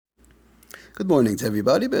Good morning to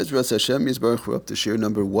everybody. Be'ezras Hashem Yisbarach. We're up to shir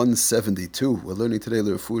number 172. We're learning today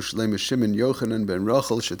L'Refuah Shlema Shimon Yochanan ben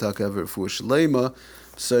Rachel Shetakav Refuah Shlema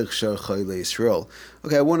P'sach Shar Chayle Yisrael.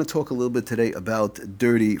 Okay, I want to talk a little bit today about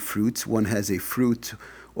dirty fruits. One has a fruit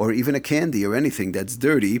or even a candy or anything that's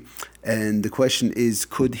dirty, and the question is,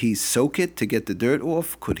 could he soak it to get the dirt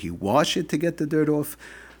off? Could he wash it to get the dirt off?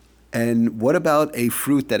 And what about a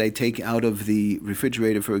fruit that I take out of the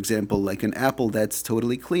refrigerator, for example, like an apple that's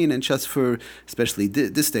totally clean, and just for, especially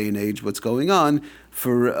this day and age, what's going on,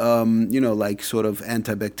 for, like sort of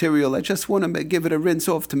antibacterial, I just want to give it a rinse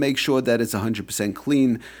off to make sure that it's 100%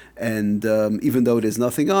 clean, and even though there's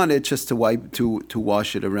nothing on it, just to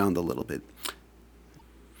wash it around a little bit.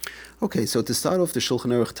 Okay, so to start off, the Shulchan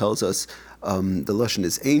Aruch tells us the lashon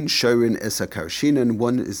is ein shorin esa karshinan.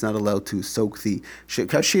 One is not allowed to soak the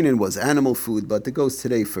karshinan was animal food, but it goes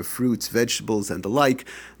today for fruits, vegetables, and the like.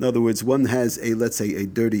 In other words, one has let's say a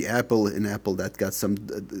dirty apple, an apple that got some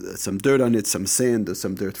dirt on it, some sand or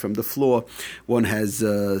some dirt from the floor. One has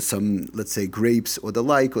some, let's say, grapes or the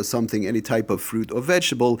like, or something, any type of fruit or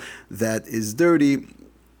vegetable that is dirty.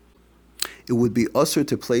 It would be usher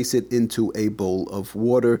to place it into a bowl of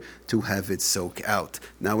water to have it soak out.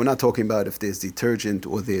 Now, we're not talking about if there's detergent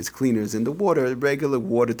or there's cleaners in the water, regular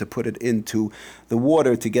water to put it into the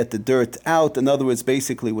water to get the dirt out. In other words,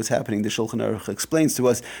 basically what's happening, the Shulchan Aruch explains to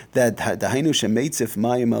us that Dahainu shemeitzif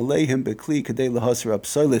mayim aleihim bekli kadei lahasar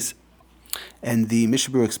apsolis. And the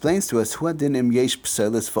Mishnah Berurah explains to us, and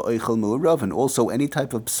also any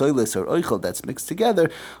type of psolis or oichel that's mixed together,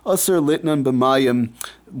 asur litnan b'mayim,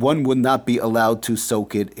 one would not be allowed to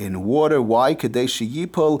soak it in water. Why? Kadesh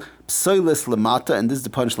yipol psolis lamata, and this is the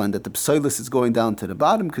punchline, that the psolis is going down to the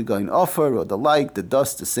bottom, could go in offer or the like, the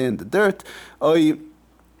dust, the sand, the dirt, oy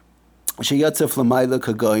sheyatzef lamayla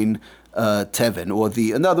kagoin Tevin, or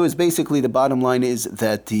in other words, basically the bottom line is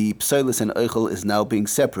that the psolis and oichel is now being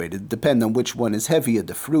separated. Depending on which one is heavier,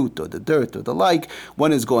 the fruit or the dirt or the like.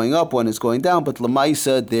 One is going up, one is going down, but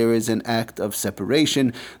lamaisa, there is an act of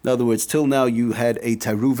separation. In other words, till now you had a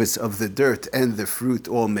taruvis of the dirt and the fruit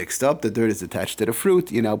all mixed up. The dirt is attached to the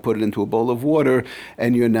fruit. You now put it into a bowl of water,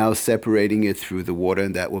 and you're now separating it through the water,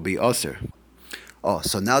 and that will be usher.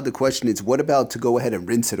 So now the question is, what about to go ahead and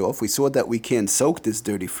rinse it off? We saw that we can't soak this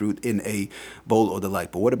dirty fruit in a bowl or the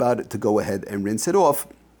like, but what about it to go ahead and rinse it off?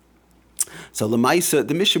 So Lamaisa,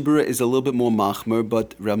 the Mishnah Berurah is a little bit more machmer,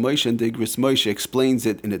 but Rav Moshe Degris Moshe explains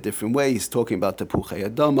it in a different way. He's talking about the puchei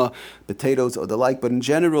adama, potatoes or the like, but in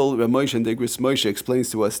general, Rav Moshe Degris Moshe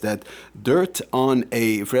explains to us that dirt on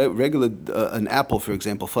a regular, an apple, for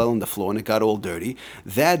example, fell on the floor and it got all dirty.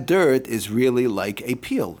 That dirt is really like a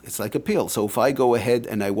peel. It's like a peel. So if I go ahead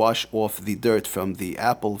and I wash off the dirt from the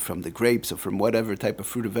apple, from the grapes, or from whatever type of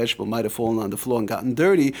fruit or vegetable might have fallen on the floor and gotten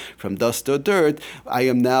dirty from dust or dirt, I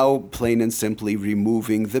am now plain and simply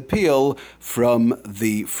removing the peel from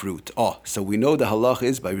the fruit. So we know the halach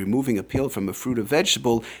is by removing a peel from a fruit or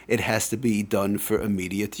vegetable, it has to be done for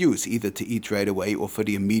immediate use, either to eat right away or for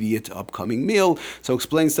the immediate upcoming meal. So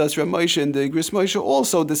explains to us Rav Moshe and the Gris Moshe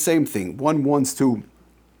also the same thing. One wants to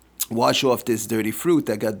wash off this dirty fruit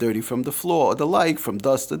that got dirty from the floor or the like, from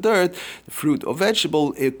dust or dirt, the fruit or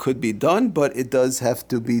vegetable, it could be done, but it does have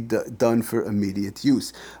to be done for immediate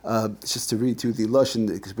use. Just to read through the lashon,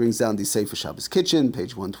 it brings down the Sefer Shabbos Kitchen,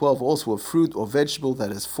 page 112, also a fruit or vegetable that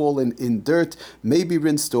has fallen in dirt may be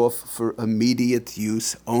rinsed off for immediate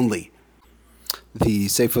use only. The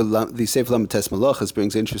Sefer Lamites Malachas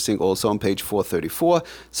brings interesting also on page 434.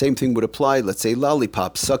 Same thing would apply, let's say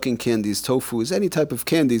lollipops, sucking candies, tofus, any type of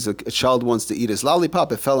candies a child wants to eat his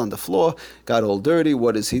lollipop. It fell on the floor, got all dirty.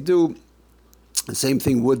 What does he do? The same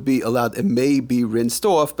thing would be allowed. It may be rinsed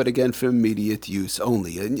off, but again for immediate use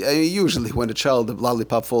only. And usually when the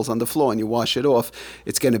lollipop falls on the floor and you wash it off,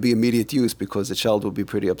 it's going to be immediate use because the child will be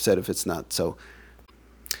pretty upset if it's not. So,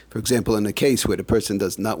 for example, in a case where the person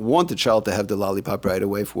does not want the child to have the lollipop right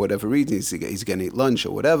away for whatever reason, he's going to eat lunch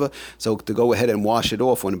or whatever, so to go ahead and wash it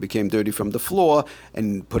off when it became dirty from the floor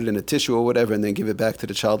and put it in a tissue or whatever and then give it back to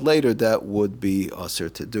the child later, that would be usher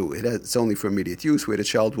to do. It's only for immediate use where the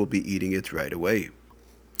child will be eating it right away.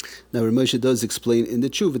 Now, Rav Moshe does explain in the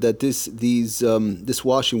tshuva that this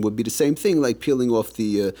washing would be the same thing, like peeling off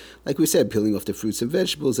like we said, peeling off the fruits and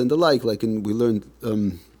vegetables and the like we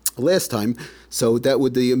learned last time. So that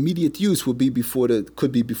would, the immediate use would be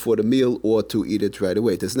could be before the meal or to eat it right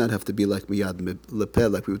away. It does not have to be like miyad lepel,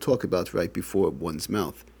 like we were talking about, right before one's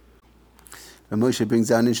mouth. And Moshe brings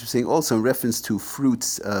down interesting also in reference to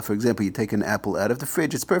fruits. For example, you take an apple out of the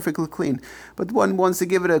fridge, it's perfectly clean, but one wants to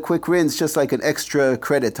give it a quick rinse, just like an extra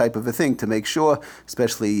credit type of a thing to make sure,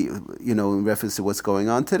 especially in reference to what's going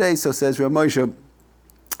on today. So says Rav Moshe,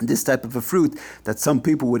 this type of a fruit that some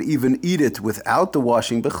people would even eat it without the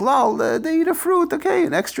washing. Bichlal, they eat a fruit, okay,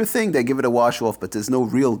 an extra thing, they give it a wash off, but there's no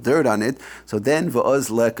real dirt on it. So then va'az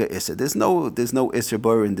leka isser. There's no isser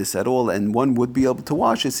bar in this at all, and one would be able to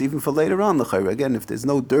wash this even for later on. Again, if there's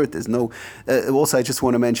no dirt, there's no. Also, I just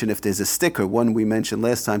want to mention if there's a sticker, one we mentioned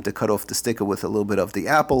last time to cut off the sticker with a little bit of the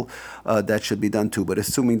apple, that should be done too. But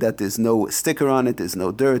assuming that there's no sticker on it, there's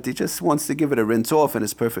no dirt, he just wants to give it a rinse off, and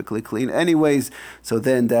it's perfectly clean anyways. So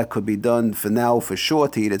then that could be done for now, for sure,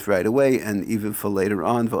 to eat it right away, and even for later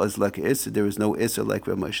on, there is no isser, like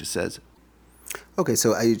Rav Moshe says. Okay,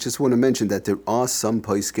 so I just want to mention that there are some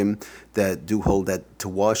poskim that do hold that to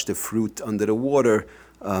wash the fruit under the water,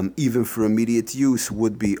 even for immediate use,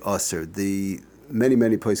 would be usher. Many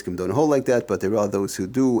poskim don't hold like that, but there are those who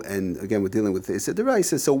do, and again, we're dealing with this at the rice.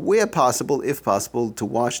 So where possible, if possible, to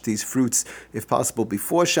wash these fruits, if possible,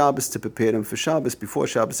 before Shabbos, to prepare them for Shabbos, before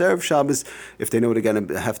Shabbos, Erev Shabbos, if they know they're going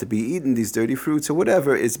to have to be eaten, these dirty fruits or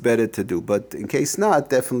whatever, it's better to do. But in case not,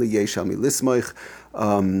 definitely yeshami lismoich,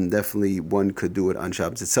 definitely one could do it on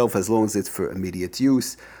Shabbos itself, as long as it's for immediate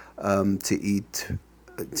use, to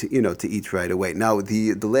eat right away. Now,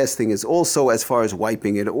 the last thing is also, as far as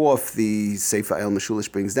wiping it off, the Sefer El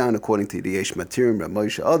Meshulish brings down, according to the Yesh Matirim, Rav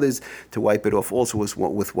Moshe, others, to wipe it off also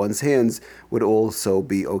with one's hands would also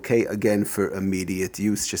be okay, again, for immediate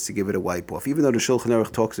use, just to give it a wipe off. Even though the Shulchan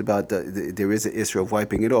Aruch talks about there is an issue of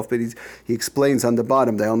wiping it off, but he explains on the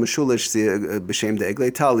bottom, the El Meshulish, B'Shem the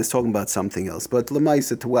Eglei Tal, is talking about something else. But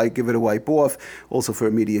Lemaisa, to give it a wipe off, also for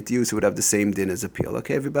immediate use, it would have the same din as a peel.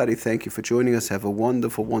 Okay, everybody, thank you for joining us. Have a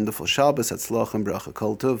wonderful Shabbos. Hatzlach and bracha.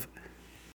 Kol tov.